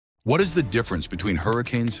What is the difference between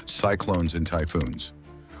hurricanes, cyclones, and typhoons?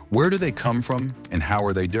 Where do they come from, and how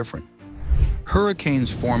are they different?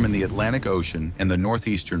 Hurricanes form in the Atlantic Ocean and the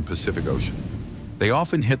northeastern Pacific Ocean. They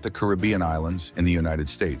often hit the Caribbean islands in the United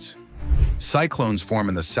States. Cyclones form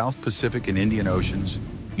in the South Pacific and Indian Oceans,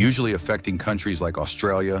 usually affecting countries like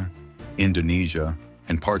Australia, Indonesia,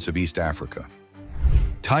 and parts of East Africa.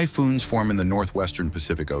 Typhoons form in the northwestern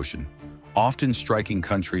Pacific Ocean, often striking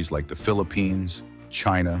countries like the Philippines,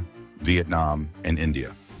 China, Vietnam, and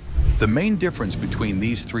India. The main difference between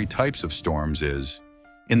these three types of storms is,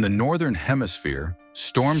 in the northern hemisphere,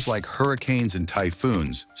 storms like hurricanes and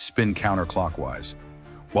typhoons spin counterclockwise,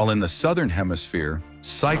 while in the southern hemisphere,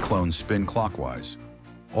 cyclones spin clockwise.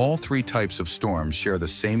 All three types of storms share the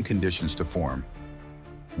same conditions to form: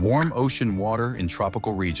 warm ocean water in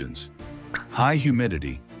tropical regions, high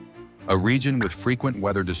humidity, a region with frequent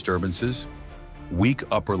weather disturbances, weak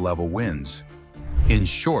upper-level winds. In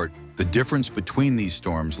short, the difference between these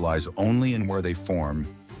storms lies only in where they form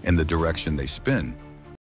and the direction they spin.